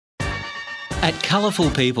At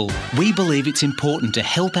Colourful People, we believe it's important to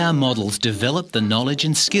help our models develop the knowledge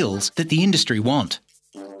and skills that the industry want.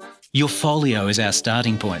 Your folio is our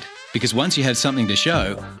starting point, because once you have something to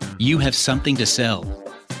show, you have something to sell.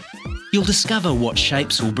 You'll discover what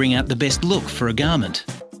shapes will bring out the best look for a garment.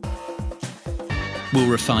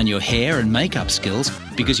 We'll refine your hair and makeup skills,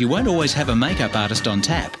 because you won't always have a makeup artist on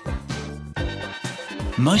tap.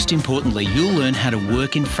 Most importantly, you'll learn how to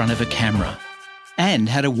work in front of a camera and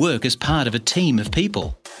how to work as part of a team of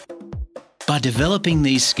people. By developing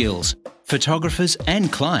these skills, photographers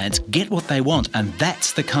and clients get what they want, and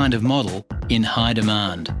that's the kind of model in high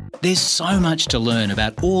demand. There's so much to learn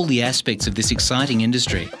about all the aspects of this exciting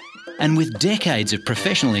industry. And with decades of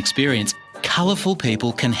professional experience, Colourful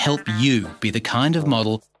People can help you be the kind of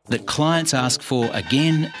model that clients ask for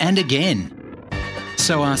again and again.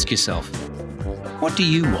 So ask yourself, what do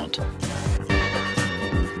you want?